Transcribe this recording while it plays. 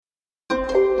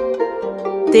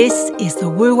This is the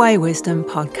Wu Wei Wisdom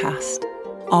Podcast.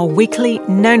 Our weekly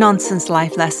no-nonsense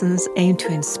life lessons aim to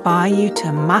inspire you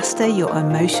to master your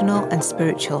emotional and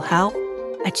spiritual health,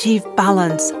 achieve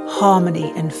balance,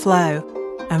 harmony and flow,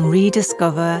 and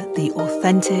rediscover the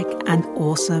authentic and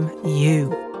awesome you.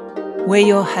 We're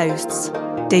your hosts,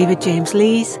 David James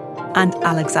Lees and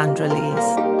Alexandra Lees.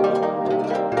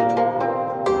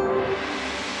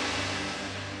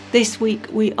 This week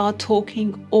we are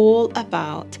talking all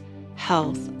about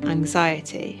health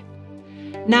anxiety.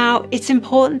 Now, it's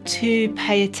important to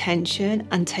pay attention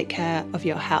and take care of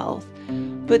your health,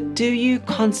 but do you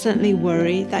constantly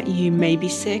worry that you may be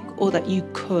sick or that you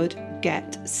could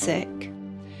get sick?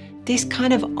 This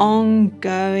kind of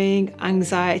ongoing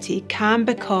anxiety can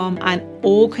become an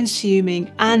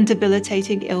all-consuming and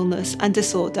debilitating illness and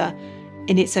disorder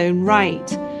in its own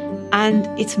right. And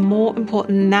it's more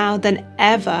important now than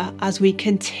ever as we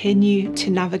continue to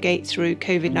navigate through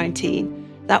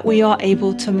COVID-19 that we are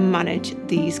able to manage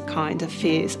these kind of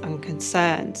fears and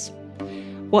concerns.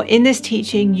 Well, in this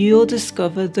teaching, you'll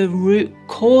discover the root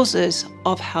causes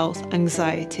of health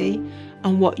anxiety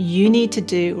and what you need to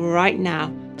do right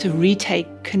now to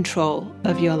retake control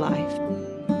of your life.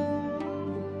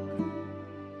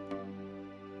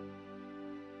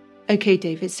 Okay,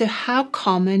 David, so how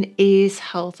common is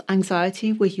health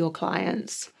anxiety with your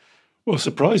clients? Well,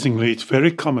 surprisingly, it's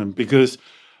very common because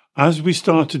as we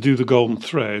start to do the golden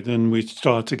thread and we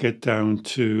start to get down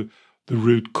to the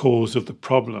root cause of the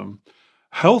problem,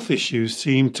 health issues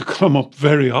seem to come up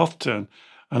very often.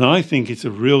 And I think it's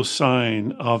a real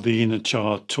sign of the inner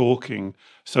child talking.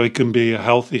 So it can be a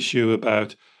health issue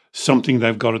about something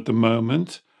they've got at the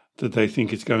moment that they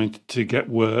think is going to get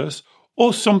worse,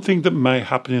 or something that may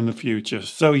happen in the future.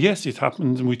 So yes, it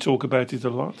happens and we talk about it a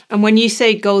lot. And when you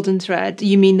say golden thread,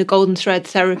 you mean the golden thread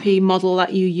therapy model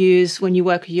that you use when you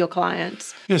work with your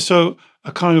clients? Yeah, so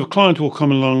a kind of client will come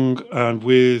along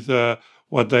with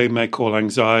what they may call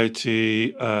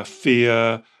anxiety,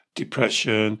 fear,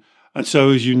 depression. And so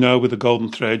as you know, with the golden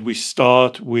thread, we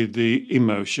start with the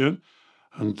emotion.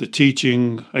 And the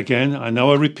teaching, again, I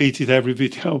know I repeat it every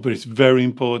video, but it's very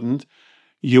important.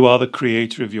 You are the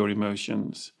creator of your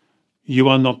emotions. You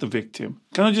are not the victim.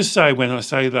 Can I just say, when I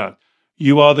say that,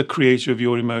 you are the creator of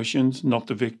your emotions, not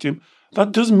the victim.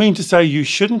 That doesn't mean to say you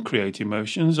shouldn't create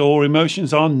emotions, or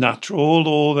emotions are natural,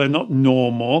 or they're not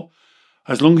normal.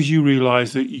 As long as you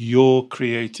realize that you're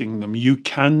creating them, you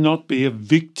cannot be a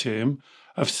victim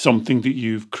of something that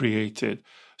you've created.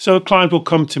 So a client will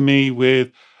come to me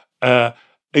with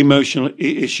emotional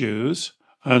issues,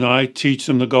 and I teach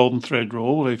them the golden thread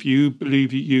rule. If you believe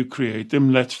that you create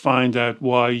them, let's find out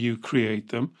why you create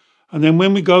them. And then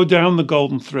when we go down the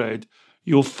golden thread,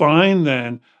 you'll find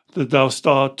then that they'll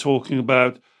start talking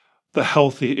about the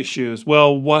healthy issues.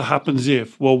 Well, what happens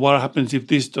if? Well, what happens if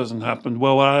this doesn't happen?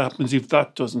 Well, what happens if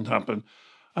that doesn't happen?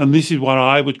 And this is what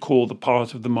I would call the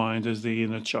part of the mind as the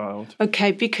inner child.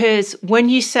 Okay, because when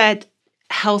you said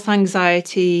health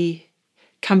anxiety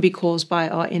can be caused by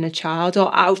our inner child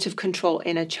or out of control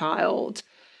inner child,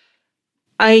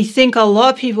 I think a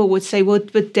lot of people would say, well,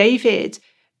 but David,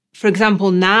 for example,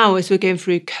 now as we're going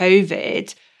through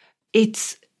COVID,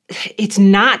 it's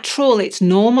natural, it's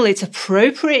normal, it's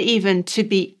appropriate even to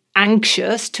be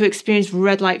anxious, to experience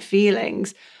red light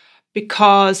feelings,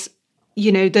 because,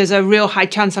 you know, there's a real high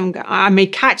chance I may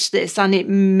catch this and it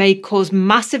may cause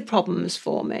massive problems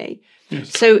for me.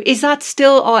 Yes. So is that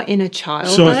still our inner child?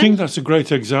 So then? I think that's a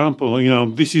great example. You know,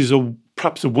 this is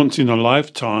perhaps a once in a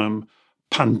lifetime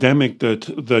pandemic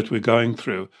that we're going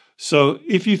through. So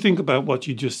if you think about what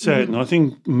you just said, and I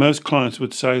think most clients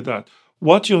would say that,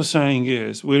 what you're saying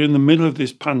is we're in the middle of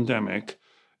this pandemic.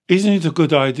 Isn't it a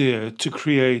good idea to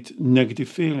create negative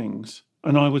feelings?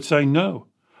 And I would say no.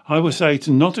 I would say it's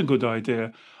not a good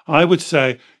idea. I would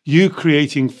say you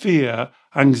creating fear,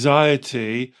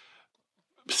 anxiety,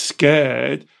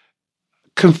 scared,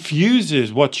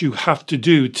 confuses what you have to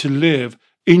do to live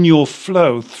in your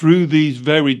flow through these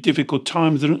very difficult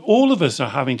times that all of us are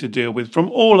having to deal with from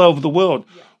all over the world.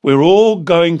 Yeah. We're all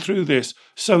going through this.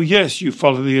 So yes, you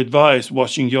follow the advice,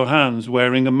 washing your hands,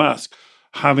 wearing a mask,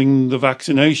 having the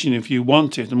vaccination if you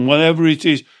want it, and whatever it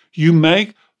is, you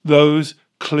make those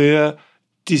clear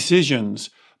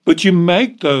decisions. But you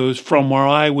make those from what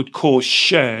I would call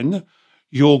Shen,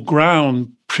 your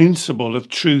ground principle of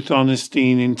truth, honesty,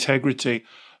 and integrity,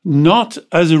 not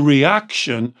as a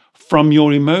reaction from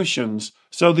your emotions.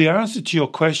 So the answer to your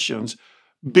questions,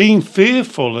 being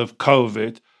fearful of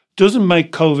COVID doesn't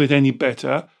make COVID any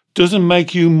better, doesn't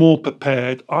make you more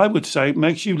prepared. I would say it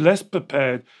makes you less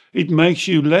prepared. It makes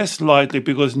you less likely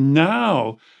because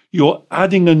now you're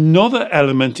adding another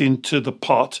element into the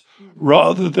pot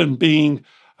rather than being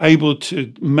able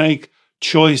to make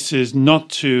choices not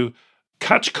to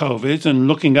catch COVID and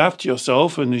looking after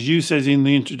yourself. And as you said in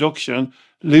the introduction,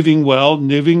 living well,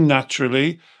 living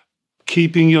naturally,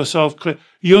 keeping yourself clear.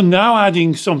 You're now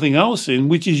adding something else in,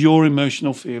 which is your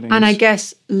emotional feelings. And I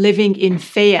guess living in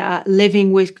fear,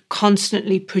 living with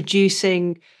constantly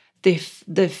producing the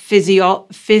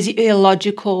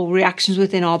physiological reactions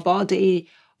within our body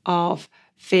of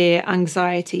fear,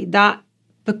 anxiety, that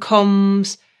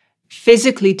becomes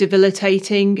physically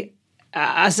debilitating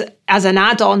as an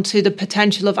add-on to the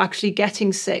potential of actually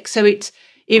getting sick. So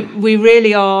we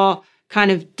really are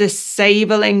kind of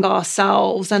disabling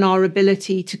ourselves and our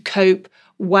ability to cope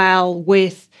well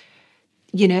with,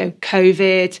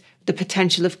 COVID, the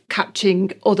potential of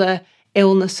catching other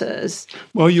illnesses.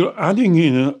 Well, you're adding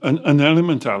in an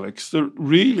element, Alex, that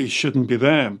really shouldn't be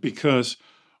there, because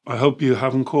I hope you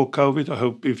haven't caught COVID. I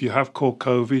hope if you have caught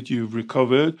COVID, you've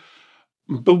recovered.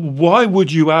 But why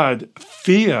would you add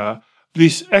fear,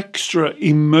 this extra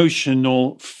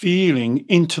emotional feeling,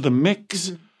 into the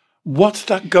mix? Mm-hmm. What's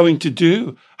that going to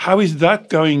do? How is that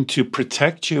going to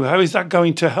protect you? How is that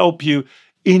going to help you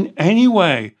in any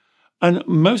way? And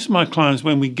most of my clients,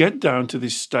 when we get down to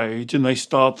this stage and they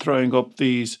start throwing up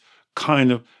these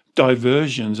kind of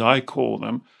diversions, I call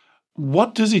them,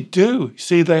 what does it do?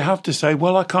 See, they have to say,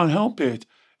 well, I can't help it.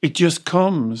 It just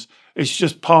comes. It's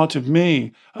just part of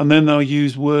me. And then they'll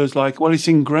use words like, well, it's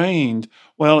ingrained.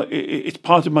 Well, it's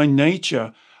part of my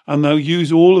nature. And they'll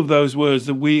use all of those words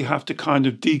that we have to kind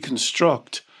of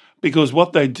deconstruct, because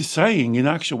what they're saying in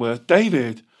actual words,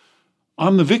 David,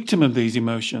 I'm the victim of these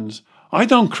emotions. I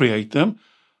don't create them.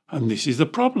 And this is the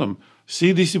problem.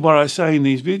 See, this is what I say in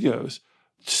these videos.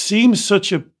 It seems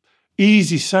such a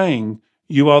easy saying,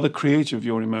 you are the creator of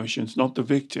your emotions, not the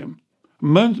victim.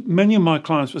 Many of my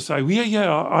clients will say,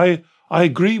 well, I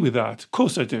agree with that. Of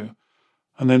course I do.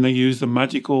 And then they use the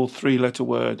magical 3-letter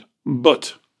word,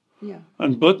 but. Yeah.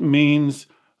 And but means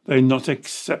they're not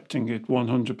accepting it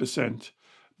 100%,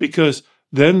 because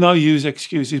then they'll use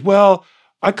excuses. Well,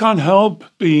 I can't help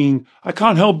being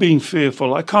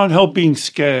fearful. I can't help being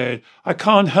scared. I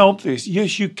can't help this.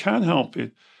 Yes, you can help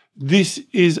it. This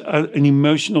is an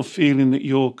emotional feeling that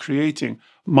you're creating.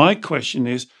 My question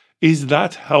is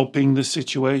that helping the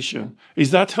situation? Is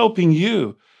that helping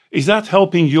you? Is that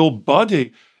helping your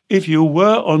body? If you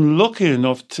were unlucky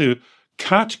enough to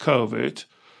catch COVID,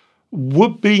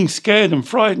 would being scared and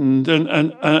frightened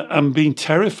and being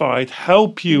terrified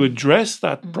help you address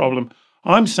that problem?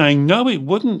 I'm saying, no, it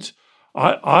wouldn't.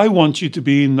 I want you to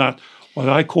be in that, what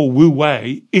I call Wu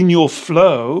Wei, in your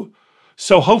flow.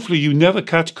 So hopefully you never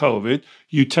catch COVID.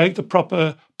 You take the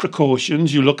proper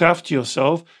precautions. You look after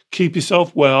yourself, keep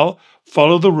yourself well,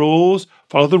 follow the rules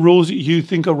that you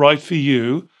think are right for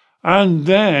you. And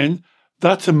then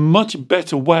that's a much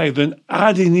better way than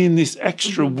adding in this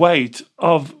extra weight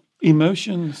of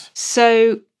emotions.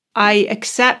 So I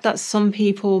accept that some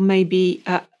people may be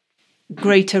at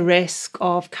greater risk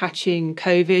of catching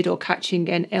COVID or catching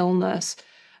an illness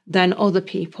than other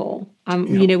people.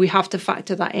 We have to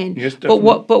factor that in. Yes,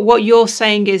 definitely. But what you're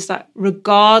saying is that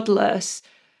regardless,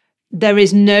 there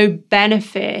is no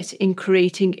benefit in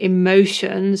creating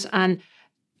emotions and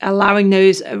allowing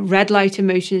those red light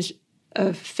emotions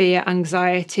of fear,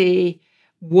 anxiety,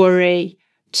 worry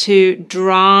to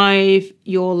drive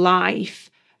your life,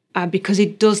 because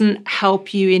it doesn't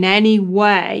help you in any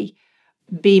way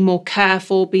be more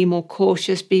careful, be more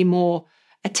cautious, be more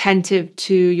attentive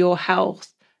to your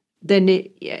health than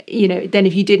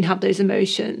if you didn't have those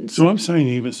emotions. So I'm saying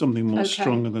even something more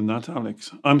stronger than that,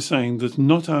 Alex. I'm saying there's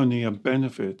not only a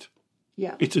benefit,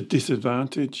 it's a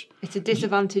disadvantage. It's a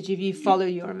disadvantage if you follow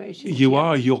your emotions.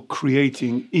 You're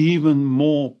creating even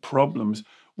more problems.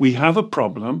 We have a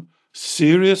problem,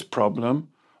 serious problem,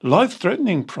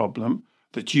 life-threatening problem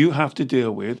that you have to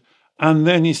deal with. And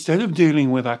then instead of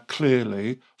dealing with that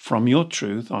clearly from your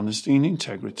truth, honesty and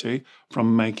integrity,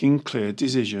 from making clear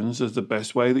decisions as the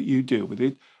best way that you deal with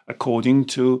it, according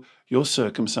to your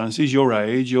circumstances, your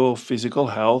age, your physical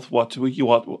health, what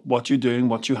you're doing,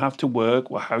 what you have to work,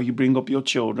 how you bring up your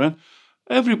children.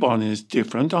 Everyone is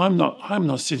different. I'm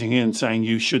not sitting here and saying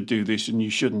you should do this and you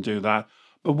shouldn't do that.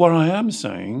 But what I am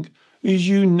saying is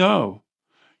you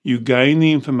gain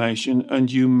the information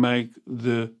and you make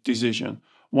the decision.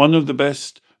 One of the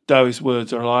best Taoist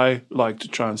words that I like to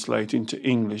translate into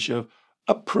English of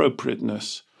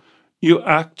appropriateness. You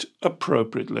act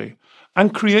appropriately.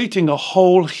 And creating a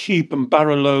whole heap and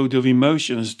barrel load of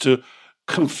emotions to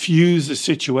confuse the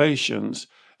situations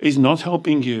is not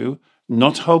helping you,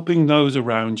 not helping those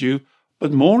around you,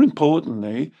 but more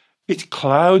importantly, it's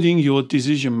clouding your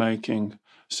decision making.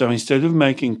 So instead of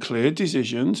making clear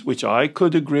decisions, which I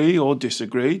could agree or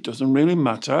disagree, doesn't really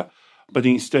matter, but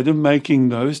instead of making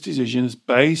those decisions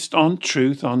based on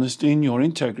truth, honesty, and your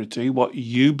integrity, what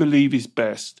you believe is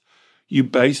best, you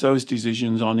base those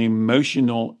decisions on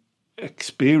emotional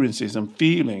experiences and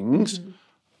feelings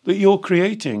that you're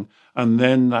creating. And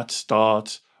then that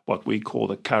starts what we call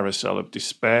the carousel of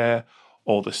despair,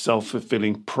 or the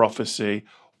self-fulfilling prophecy,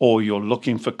 or you're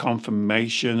looking for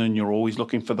confirmation and you're always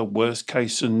looking for the worst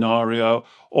case scenario,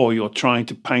 or you're trying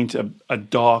to paint a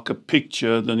darker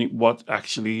picture than what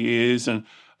actually is. And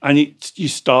you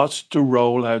start to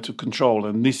roll out of control.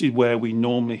 And this is where we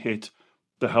normally hit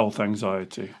the health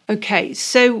anxiety. Okay,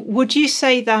 so would you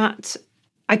say that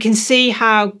I can see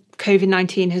how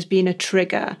COVID-19 has been a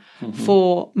trigger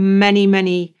for many,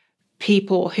 many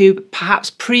people who perhaps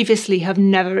previously have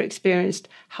never experienced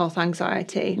health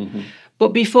anxiety. But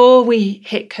before we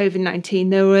hit COVID-19,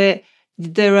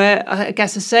 there were, I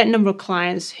guess, a certain number of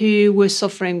clients who were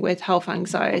suffering with health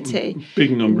anxiety.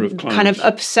 Big number of clients. Kind of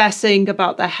obsessing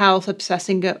about their health,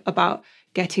 obsessing about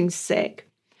getting sick.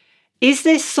 Is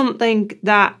this something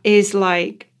that is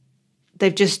like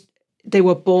they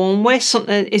were born with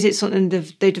something? Is it something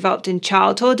they developed in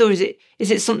childhood, or is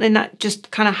it something that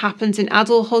just kind of happens in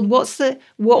adulthood?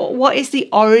 What is the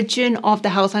origin of the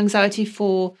health anxiety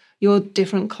for your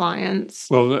different clients?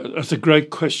 Well, that's a great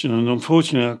question, and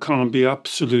unfortunately, I can't be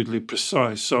absolutely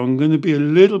precise. So I'm going to be a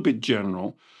little bit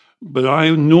general, but I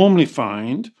normally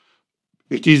find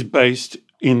it is based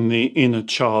in the inner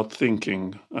child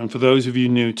thinking. And for those of you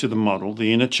new to the model,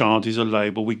 the inner child is a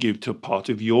label we give to a part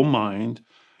of your mind.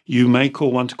 You may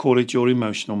want to call it your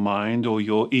emotional mind, or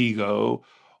your ego,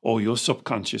 or your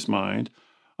subconscious mind.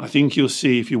 I think you'll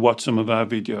see if you watch some of our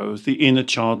videos, the inner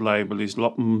child label is a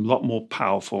lot more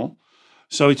powerful.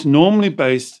 So it's normally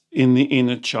based in the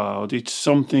inner child. It's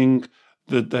something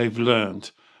that they've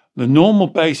learned. The normal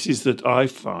basis that I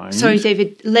find... Sorry,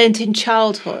 David, learned in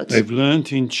childhood. They've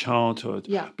learned in childhood.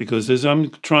 Yeah. Because as I'm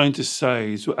trying to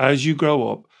say, is as you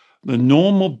grow up, the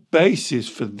normal basis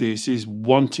for this is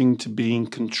wanting to be in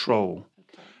control.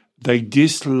 Okay. They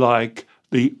dislike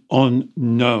the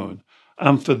unknown.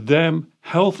 And for them,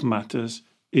 health matters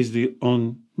is the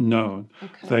unknown.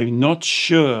 Okay. They're not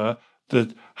sure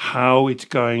that how it's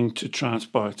going to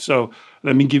transpire. So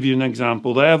let me give you an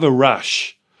example. They have a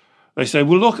rash. They say,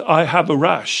 well, look, I have a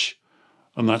rash.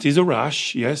 And that is a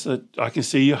rash. Yes, I can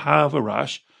see you have a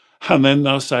rash. And then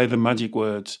they'll say the magic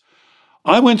words.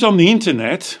 I went on the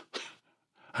internet.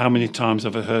 How many times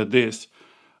have I heard this?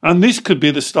 And this could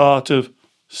be the start of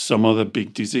some other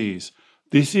big disease.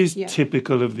 This is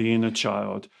typical of the inner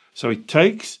child. So it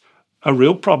takes a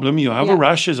real problem. You have a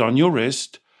rashes on your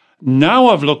wrist. Now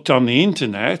I've looked on the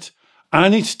internet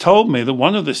and it's told me that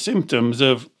one of the symptoms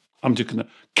of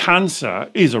cancer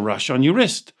is a rash on your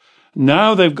wrist.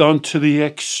 Now they've gone to the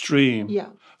extreme. Yeah.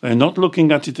 They're not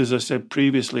looking at it, as I said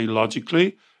previously,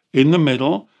 logically, in the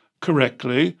middle,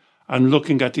 correctly, and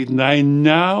looking at it. And they're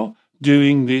now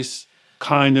doing this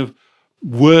kind of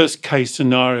worst case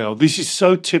scenario. This is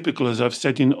so typical, as I've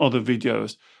said in other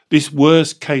videos. This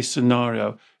worst case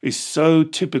scenario is so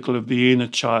typical of the inner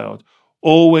child,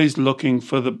 always looking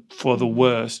for the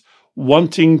worst,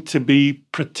 wanting to be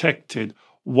protected,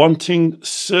 wanting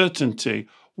certainty,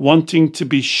 wanting to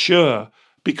be sure,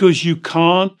 because you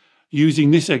can't,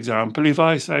 using this example, if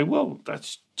I say, well,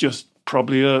 that's just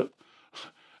probably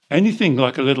anything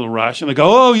like a little rash, and they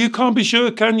go, oh, you can't be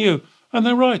sure, can you? And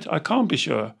they're right, I can't be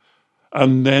sure.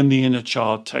 And then the inner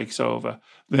child takes over.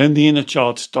 Then the inner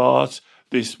child starts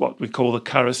this, what we call the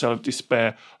carousel of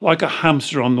despair, like a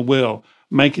hamster on the wheel,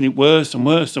 making it worse and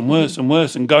worse and worse and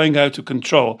worse and going out of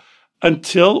control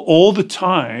until all the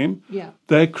time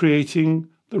they're creating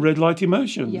the red light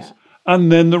emotions. Yeah.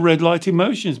 And then the red light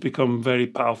emotions become very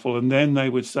powerful. And then they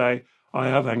would say, I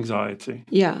have anxiety.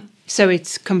 Yeah. So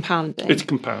it's compounding. It's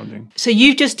compounding. So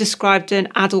you've just described an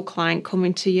adult client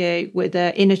coming to you with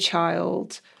an inner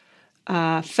child,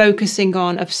 focusing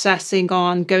on, obsessing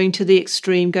on, going to the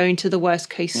extreme, going to the worst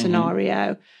case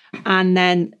scenario. And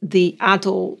then the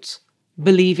adult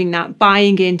believing that,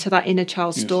 buying into that inner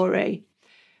child story.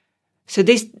 So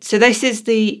this is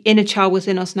the inner child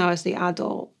within us now as the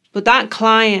adult. But that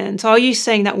client, are you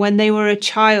saying that when they were a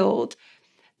child,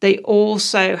 they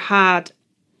also had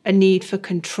a need for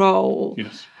control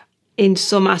in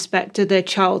some aspect of their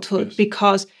childhood? Yes.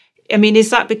 Because, I mean, is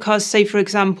that because, say, for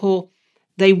example,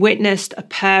 they witnessed a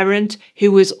parent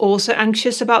who was also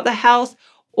anxious about their health,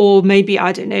 or maybe,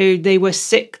 I don't know, they were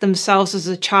sick themselves as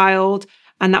a child,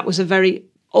 and that was a very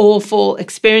awful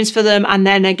experience for them. And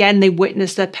then again, they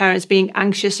witnessed their parents being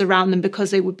anxious around them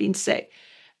because they were being sick.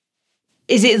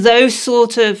 is it those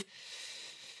sort of,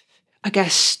 I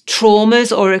guess,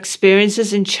 traumas or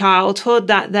experiences in childhood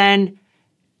that then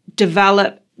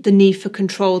develop the need for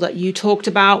control that you talked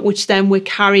about, which then we're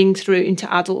carrying through into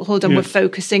adulthood and we're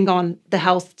focusing on the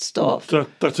health stuff?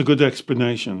 That's a good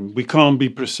explanation. We can't be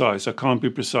precise. I can't be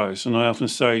precise. And I often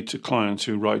say to clients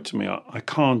who write to me, I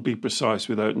can't be precise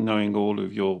without knowing all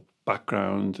of your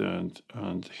background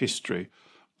and history.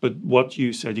 But what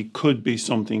you said, it could be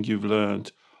something you've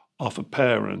learned off a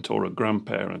parent or a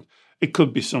grandparent. It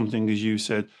could be something, as you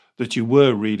said, that you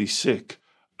were really sick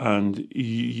and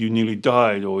you nearly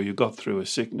died or you got through a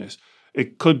sickness.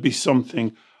 It could be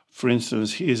something, for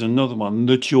instance, here's another one,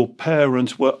 that your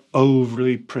parents were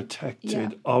overly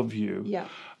protected of you. Yeah.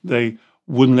 They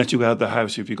wouldn't let you out of the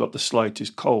house if you got the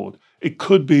slightest cold. It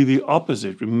could be the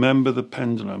opposite. Remember the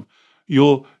pendulum.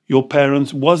 Your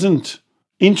parents wasn't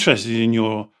interested in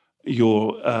your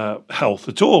health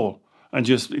at all and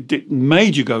just it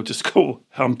made you go to school.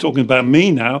 I'm talking about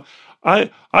me now.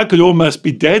 I could almost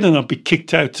be dead and I'd be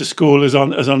kicked out to school as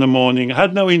on a morning. I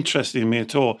had no interest in me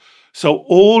at all. So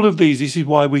all of this is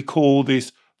why we call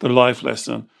this the life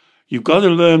lesson. You've got to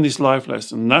learn this life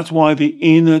lesson. That's why the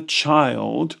inner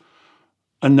child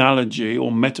analogy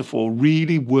or metaphor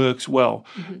really works well,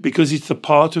 because it's the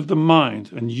part of the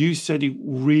mind. And you said it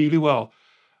really well.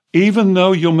 Even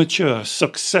though you're mature,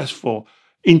 successful,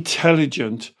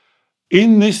 intelligent,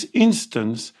 in this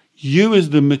instance, you as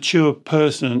the mature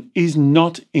person is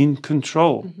not in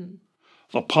control.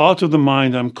 The part of the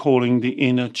mind I'm calling the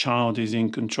inner child is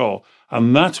in control.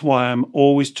 And that's why I'm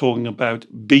always talking about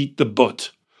beat the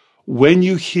butt. When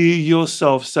you hear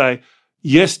yourself say,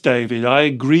 yes, David, I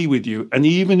agree with you. And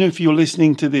even if you're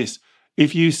listening to this,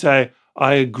 if you say,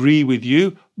 I agree with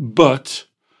you, but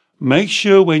make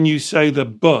sure when you say the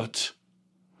but,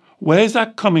 where's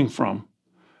that coming from?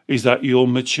 Is that your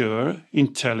mature,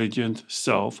 intelligent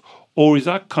self, or is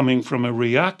that coming from a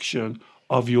reaction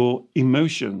of your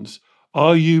emotions?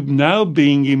 Are you now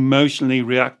being emotionally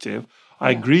reactive?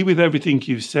 I agree with everything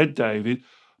you said, David,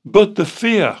 but the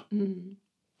fear,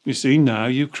 you see, now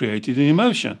you've created an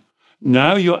emotion.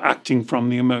 Now you're acting from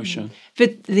the emotion.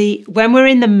 But when we're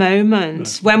in the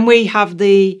moment, when we have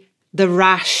the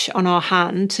rash on our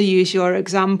hand, to use your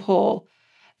example,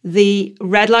 the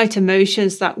red light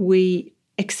emotions that we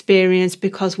experience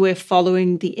because we're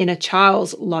following the inner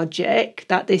child's logic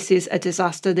that this is a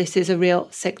disaster, this is a real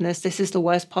sickness, this is the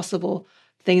worst possible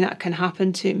thing that can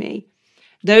happen to me.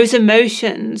 Those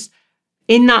emotions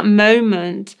in that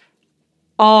moment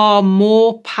are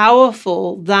more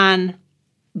powerful than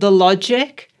the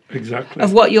logic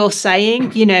of what you're saying,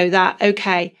 that,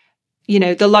 okay,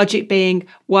 the logic being,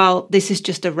 well, this is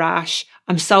just a rash.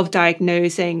 I'm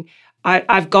self-diagnosing.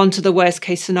 I've gone to the worst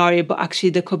case scenario, but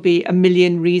actually there could be a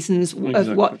million reasons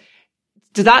of what.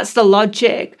 So that's the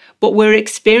logic, but we're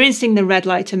experiencing the red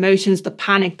light emotions, the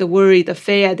panic, the worry, the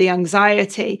fear, the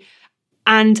anxiety.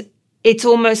 And it's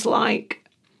almost like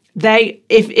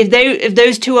if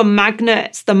those two are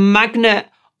magnets, the magnet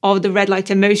of the red light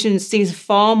emotions seems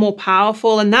far more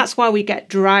powerful. And that's why we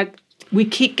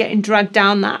keep getting dragged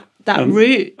down that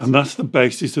route. And that's the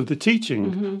basis of the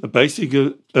teaching. The basic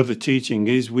of the teaching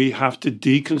is we have to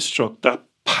deconstruct that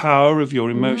power of your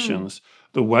emotions.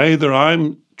 The way that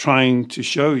I'm trying to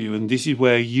show you, and this is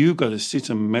where you got to sit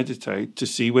and meditate to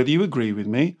see whether you agree with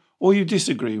me or you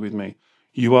disagree with me.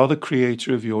 You are the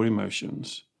creator of your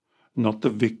emotions, not the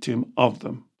victim of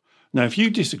them. Now, if you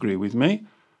disagree with me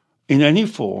in any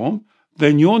form,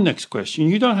 then your next question,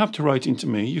 you don't have to write into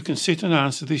me. You can sit and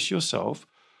answer this yourself.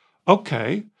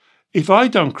 Okay, if I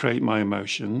don't create my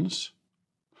emotions,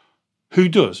 who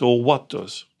does or what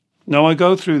does? Now, I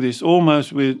go through this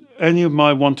almost with any of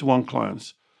my one-to-one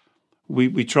clients.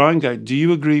 We try and go, do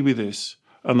you agree with this?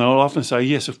 And they'll often say,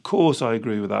 yes, of course I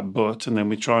agree with that, but, and then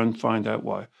we try and find out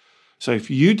why. So if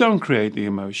you don't create the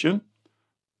emotion,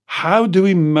 how do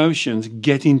emotions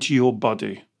get into your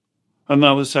body? And they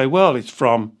will say, well, it's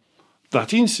from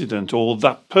that incident or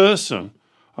that person.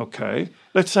 Okay,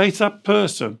 let's say it's that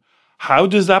person. How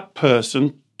does that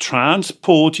person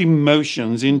transport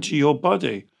emotions into your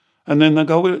body? And then they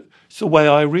go, well, it's the way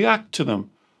I react to them.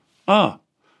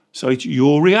 So it's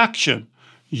your reaction.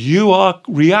 You are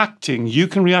reacting. You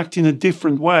can react in a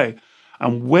different way.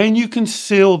 And when you can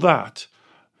seal that,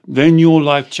 then your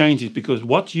life changes, because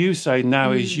what you say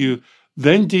now is you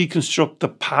then deconstruct the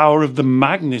power of the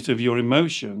magnet of your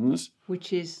emotions.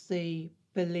 Which is the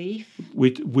belief.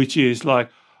 Which is like,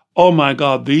 oh my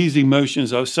God, these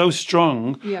emotions are so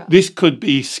strong. Yeah. This could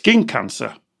be skin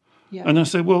cancer. Yeah. And I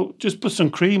say, well, just put some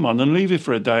cream on and leave it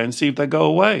for a day and see if they go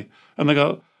away. And they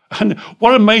go, and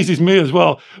what amazes me as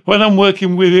well, when I'm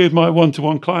working with my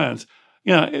one-to-one clients,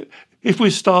 If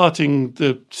we're starting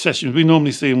the sessions, we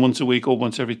normally see them once a week or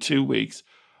once every 2 weeks.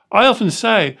 I often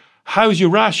say, how's your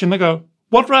rash? And they go,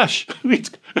 what rash?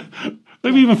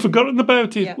 They've even forgotten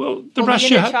about it. Yeah. Well, the rash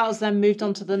the inner child's then moved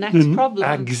on to the next problem.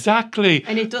 Exactly.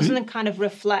 And it doesn't kind of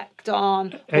reflect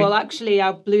on, well, actually,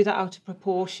 I blew that out of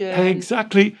proportion.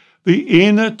 Exactly. The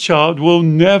inner child will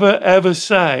never, ever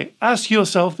say, ask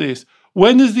yourself this,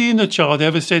 when has the inner child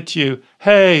ever said to you,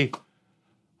 hey,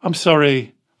 I'm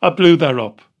sorry, I blew that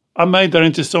up. I made that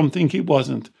into something it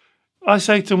wasn't. I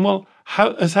say to them, well,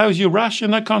 how's your rash?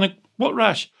 And they kind of, what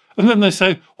rash? And then they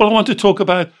say, well, I want to talk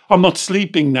about, I'm not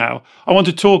sleeping now. I want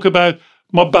to talk about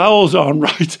my bowels aren't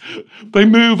right. They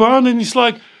move on, and it's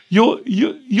like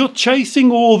you're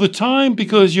chasing all the time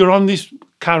because you're on this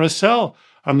carousel.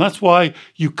 And that's why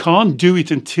you can't do it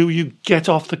until you get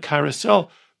off the carousel.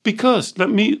 Because let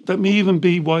me even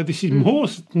be why this is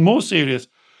more serious.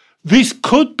 This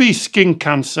could be skin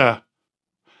cancer.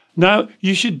 Now,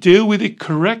 you should deal with it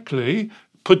correctly,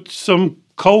 put some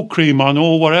cold cream on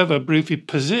or whatever, but if it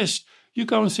persists, you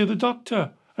go and see the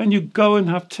doctor and you go and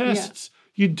have tests.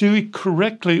 Yeah. You do it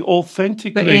correctly,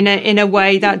 authentically. But in a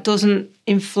way that doesn't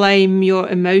inflame your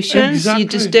emotions.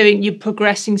 Exactly. You're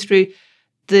progressing through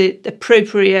the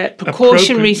appropriate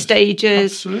precautionary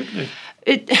stages. Absolutely.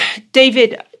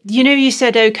 David, you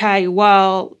said, okay,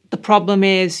 well, the problem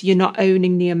is you're not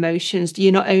owning the emotions.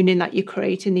 You're not owning that you're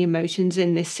creating the emotions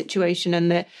in this situation,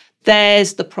 and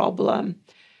there's the problem.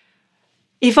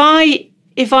 If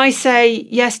I say,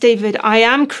 yes, David, I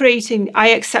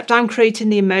accept I'm creating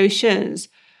the emotions,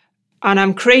 and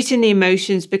I'm creating the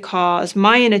emotions because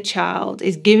my inner child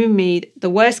is giving me the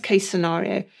worst case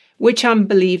scenario, which I'm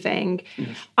believing.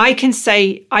 Yes. I can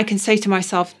say to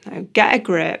myself, no, get a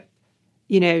grip.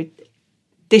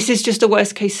 This is just a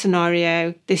worst case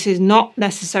scenario. This is not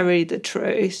necessarily the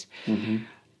truth. Mm-hmm.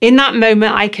 In that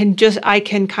moment, I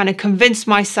can kind of convince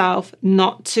myself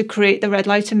not to create the red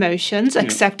light emotions,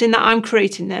 accepting that I'm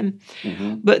creating them.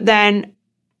 Mm-hmm. But then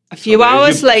a few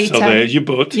hours later... So there's your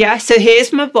butt. Yeah, so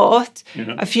here's my butt.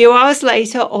 Yeah. A few hours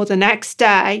later or the next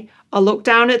day, I'll look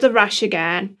down at the rash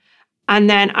again, and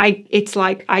then it's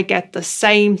like I get the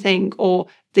same thing, or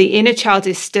the inner child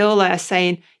is still there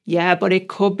saying, yeah, but it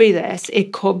could be this.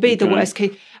 It could be the worst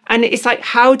case. And it's like,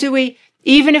 how do we...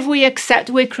 Even if we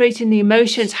accept we're creating the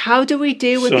emotions, how do we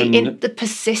deal with the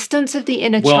persistence of the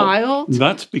inner child?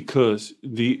 That's because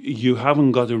you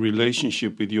haven't got a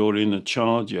relationship with your inner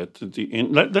child yet.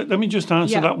 Let me just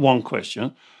answer that one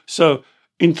question. So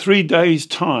in 3 days'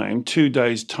 time, 2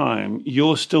 days' time,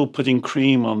 you're still putting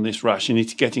cream on this rash and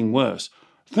it's getting worse.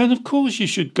 Then, of course, you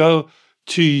should go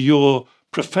to your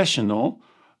professional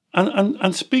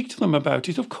and speak to them about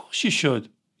it. Of course you should.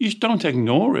 You don't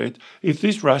ignore it. If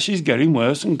this rash is getting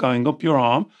worse and going up your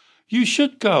arm, you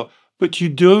should go. But you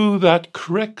do that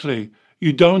correctly.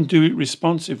 You don't do it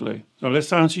responsively. So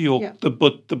let's answer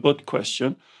the but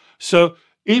question. So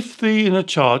if the inner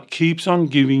child keeps on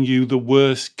giving you the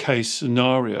worst case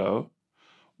scenario,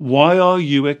 why are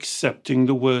you accepting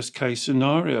the worst case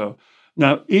scenario?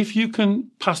 Now, if you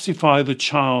can pacify the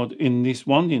child in this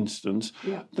one instance,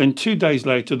 then 2 days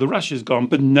later the rash is gone,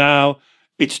 but now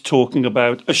it's talking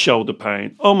about a shoulder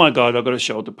pain. Oh my God, I've got a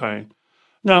shoulder pain.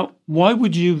 Now, why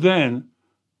would you then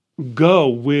go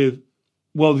with,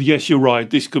 well, yes, you're right,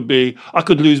 this could be, I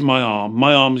could lose my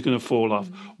arm's going to fall off.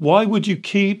 Mm-hmm. Why would you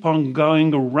keep on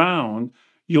going around?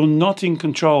 You're not in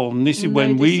control. And this is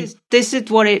when this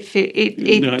is what it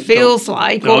feels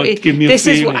like. Give me a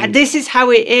feeling. This is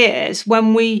how it is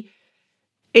when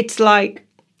it's like,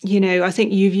 I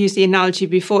think you've used the analogy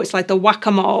before. It's like the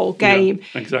whack-a-mole game.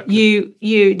 Yeah, exactly.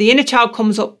 The inner child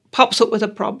pops up with a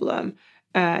problem.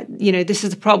 This is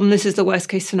the problem. This is the worst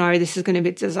case scenario. This is going to be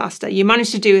a disaster. You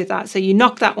manage to do with that. So you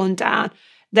knock that one down.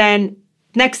 Then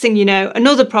next thing you know,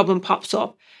 another problem pops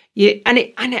up. It's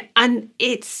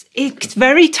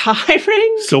very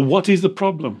tiring. So what is the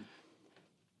problem?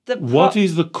 What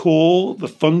is the core, the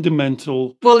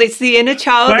fundamental? Well, it's the inner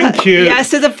child. Thank you. Yeah,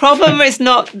 so the problem is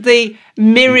not the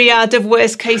myriad of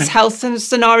worst-case health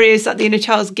scenarios that the inner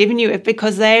child's given you,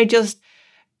 because they're just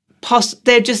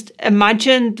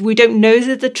imagined. We don't know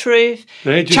they're the truth.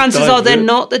 Chances are they're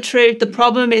not the truth. The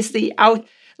problem is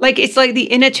it's like the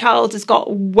inner child has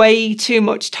got way too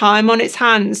much time on its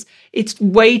hands. It's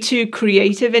way too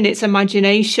creative in its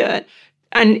imagination.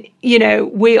 And,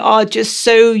 we are just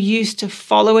so used to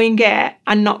following it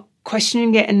and not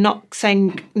questioning it and not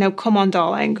saying, no, come on,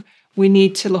 darling, we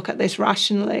need to look at this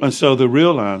rationally. And so the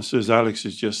real answer, as Alex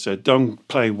has just said, don't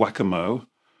play whack-a-mole.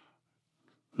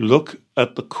 Look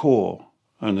at the core.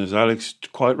 And as Alex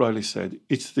quite rightly said,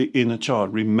 it's the inner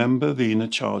child. Remember, the inner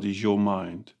child is your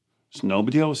mind. It's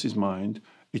nobody else's mind.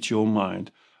 It's your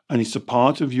mind. And it's a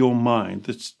part of your mind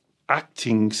that's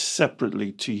acting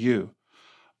separately to you.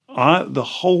 The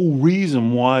whole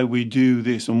reason why we do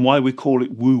this and why we call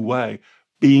it Wu Wei,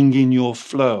 being in your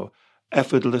flow,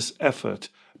 effortless effort,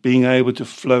 being able to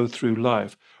flow through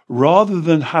life, rather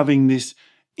than having this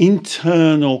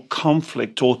internal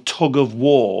conflict or tug of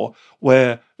war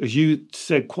where, as you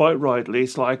said quite rightly,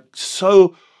 it's like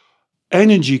so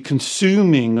energy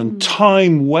consuming and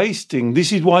time wasting.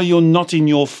 This is why you're not in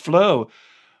your flow.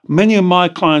 Many of my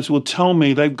clients will tell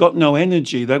me they've got no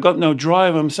energy, they've got no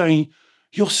drive. I'm saying,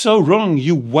 you're so wrong.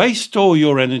 You waste all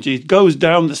your energy. It goes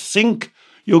down the sink.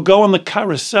 You'll go on the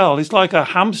carousel. It's like a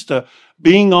hamster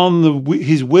being on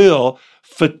his wheel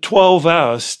for 12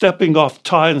 hours, stepping off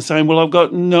tired and saying, well, I've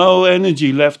got no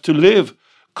energy left to live.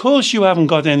 Of course you haven't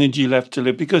got energy left to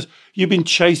live because you've been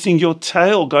chasing your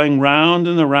tail, going round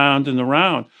and around and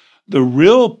around. The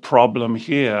real problem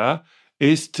here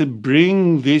is to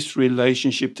bring this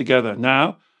relationship together.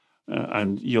 Now,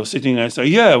 and you're sitting there and say,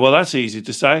 yeah, well, that's easy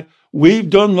to say. We've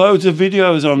done loads of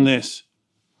videos on this.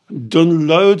 Done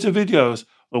loads of videos.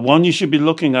 The one you should be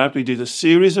looking at, we did a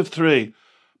series of 3,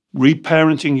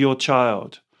 reparenting your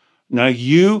child. Now,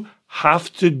 you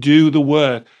have to do the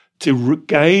work to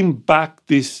gain back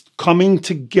this coming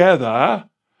together.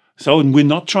 So we're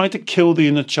not trying to kill the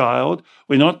inner child.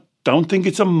 Don't think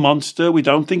it's a monster. We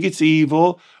don't think it's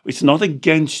evil. It's not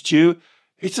against you.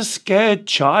 It's a scared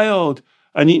child.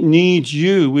 And it needs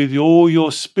you with all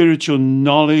your spiritual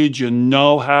knowledge and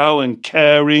know-how and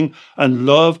caring and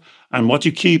love. And what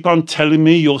you keep on telling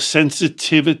me, your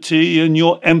sensitivity and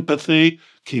your empathy,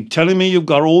 keep telling me you've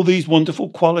got all these wonderful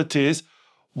qualities.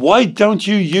 Why don't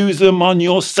you use them on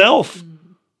yourself?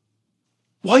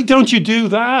 Why don't you do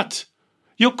that?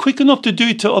 You're quick enough to do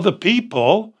it to other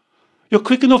people. You're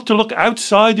quick enough to look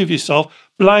outside of yourself,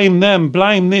 blame them,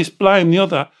 blame this, blame the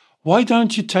other. Why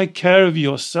don't you take care of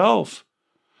yourself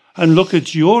and look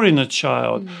at your inner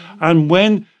child? And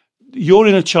when your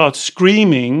inner child's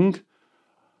screaming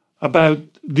about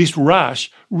this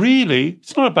rash, really,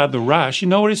 it's not about the rash. You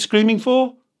know what it's screaming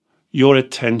for? Your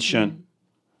attention.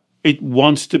 It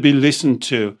wants to be listened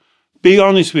to. Be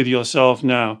honest with yourself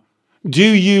now. Do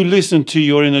you listen to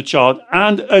your inner child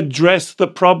and address the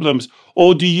problems?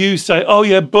 Or do you say, oh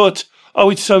yeah, but,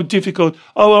 oh, it's so difficult.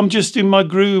 Oh, I'm just in my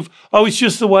groove. Oh, it's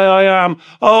just the way I am.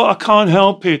 Oh, I can't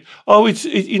help it. Oh, it's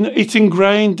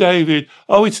ingrained, David.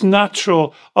 Oh, it's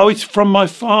natural. Oh, it's from my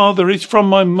father. It's from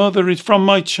my mother. It's from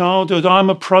my childhood. I'm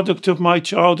a product of my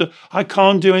childhood. I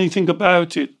can't do anything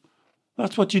about it.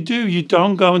 That's what you do. You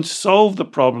don't go and solve the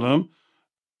problem.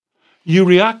 You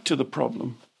react to the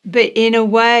problem. But in a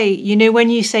way, when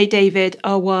you say, David,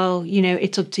 oh, well,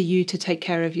 it's up to you to take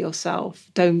care of yourself.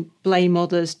 Don't blame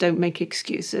others. Don't make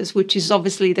excuses, which is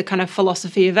obviously the kind of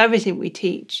philosophy of everything we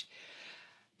teach.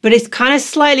 But it's kind of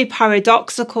slightly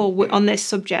paradoxical on this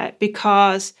subject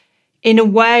because in a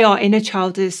way, our inner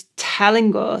child is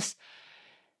telling us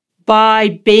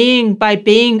by being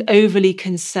overly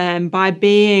concerned, by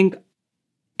being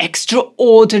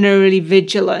extraordinarily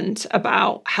vigilant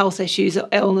about health issues or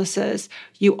illnesses,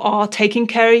 you are taking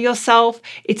care of yourself.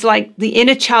 It's like the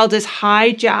inner child has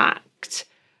hijacked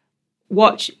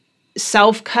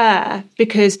self-care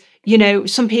because,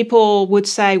 some people would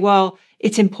say, well,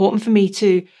 it's important for me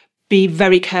to be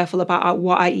very careful about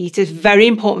what I eat. It's very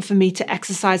important for me to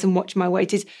exercise and watch my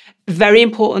weight. It's very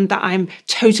important that I'm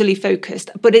totally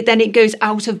focused. But then it goes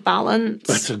out of balance.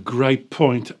 That's a great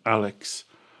point, Alex.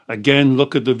 Again,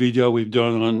 look at the video we've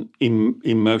done on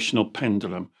emotional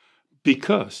pendulum,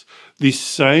 because this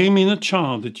same inner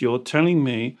child that you're telling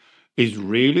me is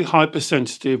really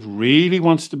hypersensitive, really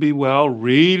wants to be well,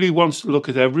 really wants to look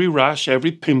at every rash,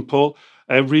 every pimple,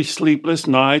 every sleepless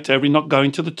night, every not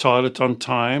going to the toilet on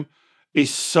time,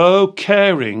 is so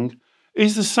caring,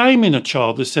 is the same inner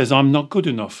child that says, I'm not good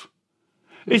enough.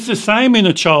 It's the same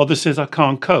inner child that says, I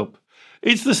can't cope.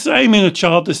 It's the same inner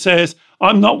child that says,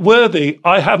 I'm not worthy.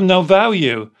 I have no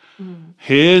value.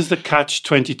 Here's the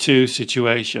catch-22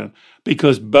 situation,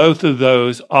 because both of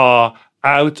those are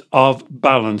out of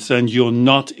balance and you're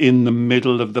not in the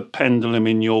middle of the pendulum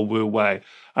in your Wu Wei.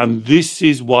 And this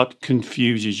is what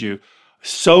confuses you.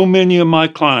 So many of my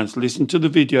clients listen to the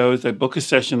videos, they book a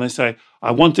session, they say, I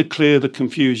want to clear the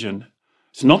confusion.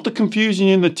 It's not the confusion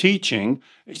in the teaching,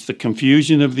 it's the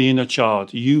confusion of the inner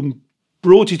child. You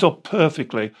brought it up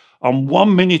perfectly. On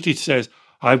 1 minute it says,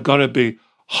 I've got to be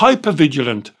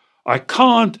hyper-vigilant. I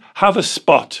can't have a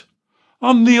spot.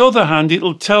 On the other hand,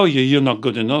 it'll tell you you're not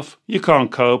good enough. You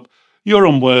can't cope. You're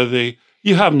unworthy.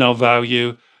 You have no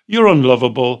value. You're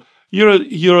unlovable.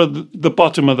 You're at the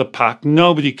bottom of the pack.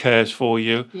 Nobody cares for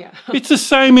you. Yeah. It's the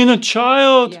same in a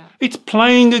child. Yeah. It's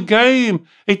playing a game.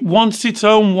 It wants its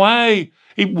own way.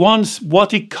 It wants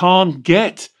what it can't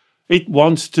get. It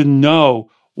wants to know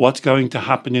what's going to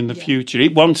happen in the future.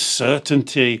 It wants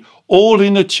certainty. All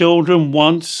inner children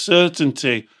want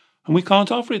certainty. And we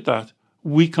can't offer it that.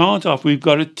 We can't offer. We've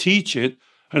got to teach it.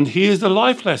 And here's the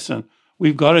life lesson.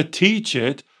 We've got to teach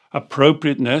it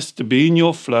appropriateness to be in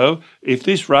your flow. If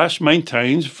this rash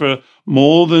maintains for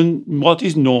more than what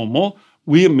is normal,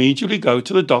 we immediately go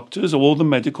to the doctors or the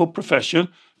medical profession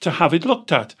to have it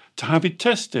looked at, to have it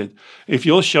tested. If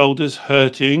your shoulder's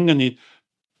hurting and it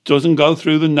doesn't go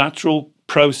through the natural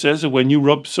process of when you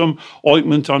rub some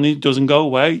ointment on it, it doesn't go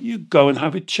away, you go and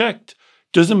have it checked.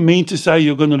 Doesn't mean to say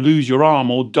you're going to lose your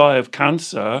arm or die of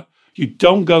cancer. You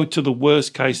don't go to the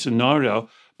worst case scenario,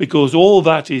 because all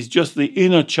that is just the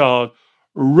inner child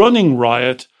running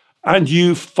riot and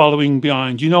you following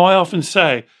behind. You know, I often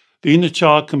say the inner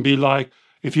child can be like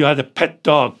if you had a pet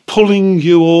dog pulling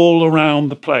you all around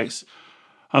the place.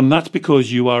 And that's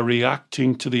because you are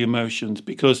reacting to the emotions,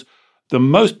 because the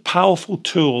most powerful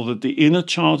tool that the inner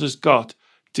child has got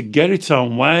to get its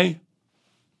own way,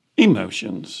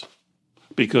 emotions.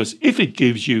 Because if it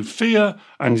gives you fear,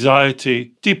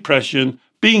 anxiety, depression,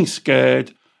 being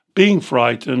scared, being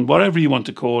frightened, whatever you want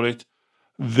to call it,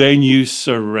 then you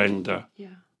surrender. Yeah.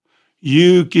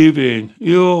 You give in.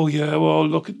 Oh, yeah, well,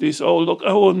 look at this. Oh, look,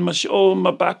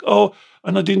 my back. Oh,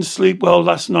 and I didn't sleep well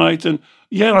last night. And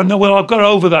yeah, I know, well, I've got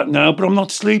over that now, but I'm not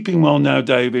sleeping well now,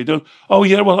 David. Oh,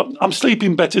 yeah, well, I'm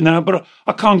sleeping better now, but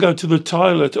I can't go to the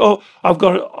toilet. Oh, I've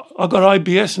got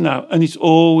IBS now. And it's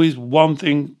always one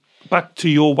thing, back to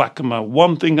your whack-a-mole,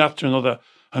 one thing after another.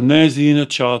 And there's the inner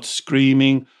child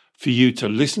screaming for you to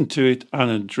listen to it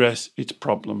and address its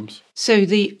problems. So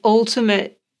the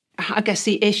ultimate, I guess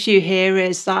the issue here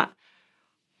is that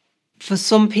for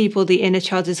some people, the inner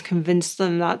child has convinced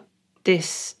them that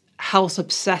this health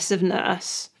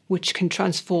obsessiveness, which can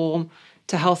transform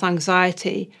to health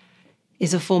anxiety,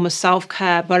 is a form of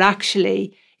self-care, but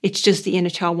actually it's just the inner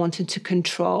child wanting to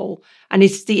control. And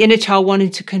it's the inner child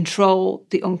wanting to control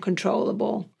the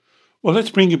uncontrollable. Well, let's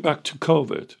bring it back to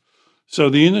COVID. So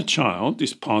the inner child,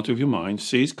 this part of your mind,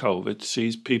 sees COVID,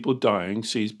 sees people dying,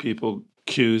 sees people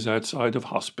queues outside of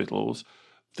hospitals,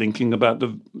 thinking about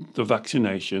the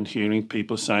vaccination, hearing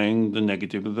people saying the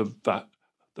negative of the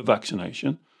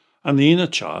vaccination. And the inner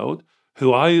child,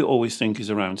 who I always think is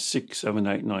around 6, 7,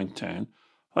 8, 9, 10,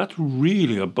 that's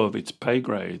really above its pay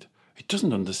grade. It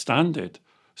doesn't understand it.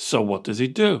 So what does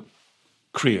it do?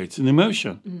 Creates an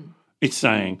emotion. It's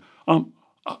saying,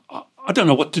 I don't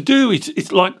know what to do.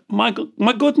 It's like, my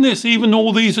goodness, even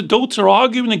all these adults are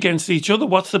arguing against each other.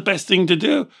 What's the best thing to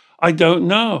do? I don't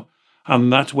know.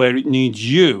 And that's where it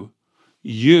needs you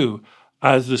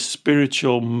as the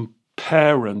spiritual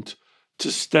parent,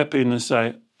 to step in and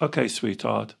say, okay,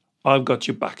 sweetheart, I've got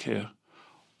your back here.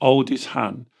 Hold his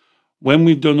hand. When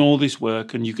we've done all this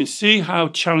work, and you can see how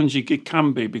challenging it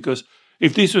can be, because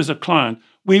if this was a client,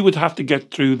 we would have to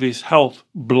get through this health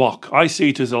block. I see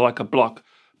it as like a block,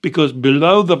 because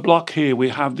below the block here, we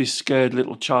have this scared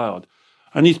little child.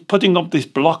 And he's putting up this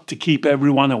block to keep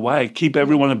everyone away, keep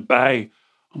everyone at bay.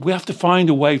 We have to find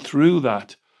a way through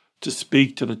that to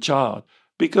speak to the child,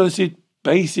 because it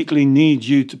basically needs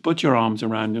you to put your arms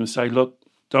around him and say, look,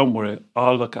 don't worry,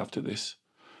 I'll look after this.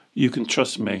 You can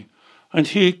trust me. And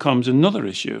here comes another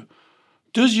issue.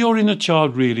 Does your inner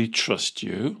child really trust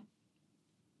you?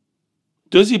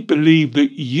 Does it believe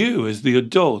that you, as the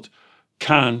adult,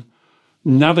 can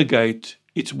navigate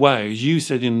its way? As you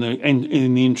said in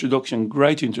the introduction,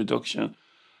 great introduction.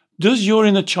 Does your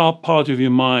inner child part of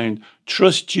your mind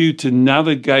trust you to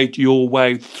navigate your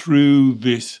way through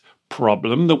this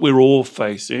problem that we're all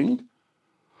facing?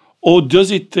 Or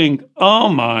does it think, oh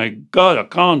my God, I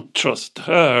can't trust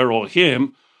her or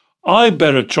him. I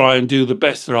better try and do the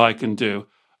best that I can do.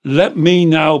 Let me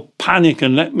now panic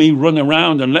and let me run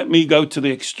around and let me go to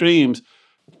the extremes.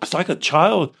 It's like a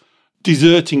child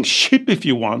deserting ship, if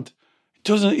you want.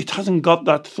 It hasn't got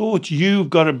that thought. You've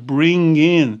got to bring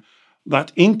in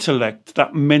that intellect,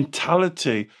 that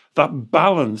mentality, that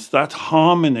balance, that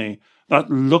harmony, that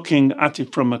looking at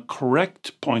it from a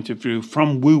correct point of view,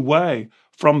 from Wu Wei,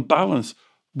 from balance.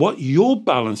 What your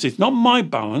balance is, not my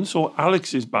balance or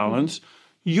Alex's balance,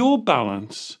 your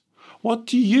balance. What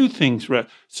do you think's right?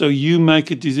 So you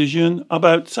make a decision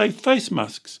about, say, face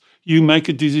masks. You make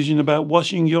a decision about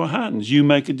washing your hands. You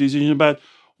make a decision about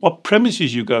what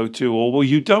premises you go to or what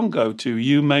you don't go to.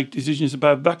 You make decisions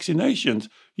about vaccinations.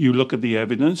 You look at the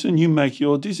evidence and you make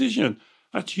your decision.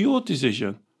 That's your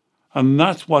decision. And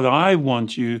that's what I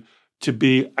want you to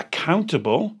be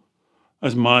accountable,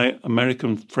 as my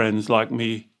American friends like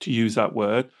me to use that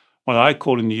word, what I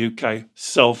call in the UK,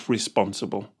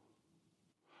 self-responsible.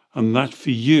 And that's for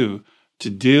you to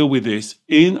deal with this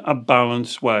in a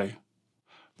balanced way.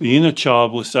 The inner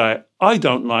child will say, I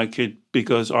don't like it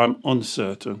because I'm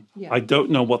uncertain. I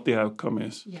don't know what the outcome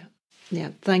is. Yeah,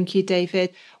 thank you,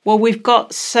 David. Well, we've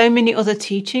got so many other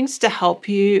teachings to help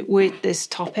you with this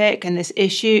topic and this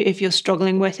issue if you're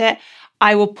struggling with it.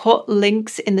 I will put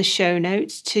links in the show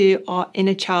notes to our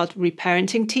inner child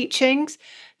reparenting teachings,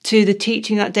 to the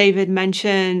teaching that David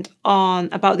mentioned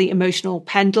about the emotional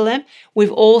pendulum.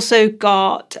 We've also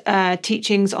got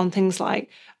teachings on things like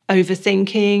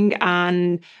overthinking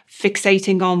and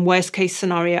fixating on worst case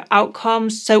scenario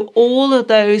outcomes. So all of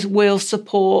those will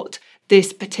support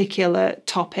this particular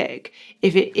topic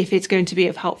if it's going to be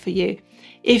of help for you.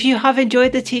 If you have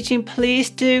enjoyed the teaching, please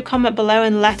do comment below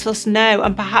and let us know,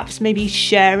 and perhaps maybe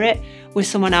share it with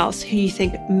someone else who you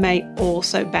think may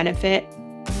also benefit.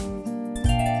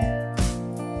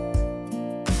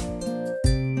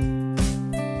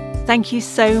 Thank you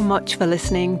so much for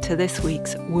listening to this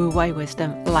week's Wu Wei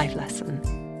Wisdom Life Lesson.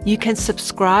 You can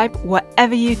subscribe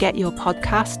wherever you get your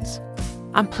podcasts,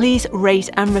 and please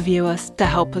rate and review us to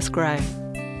help us grow.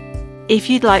 If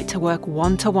you'd like to work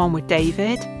one-to-one with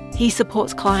David, he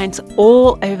supports clients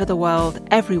all over the world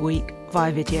every week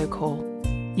via video call.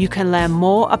 You can learn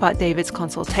more about David's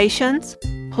consultations,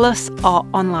 plus our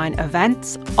online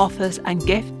events, offers and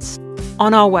gifts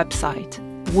on our website,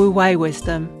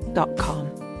 wuweiwisdom.com.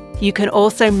 You can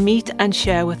also meet and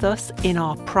share with us in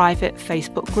our private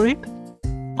Facebook group,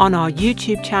 on our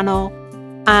YouTube channel,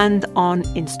 and on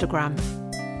Instagram.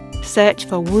 Search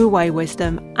for Wu Wei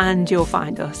Wisdom and you'll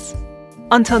find us.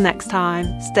 Until next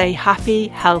time, stay happy,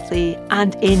 healthy,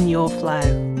 and in your flow.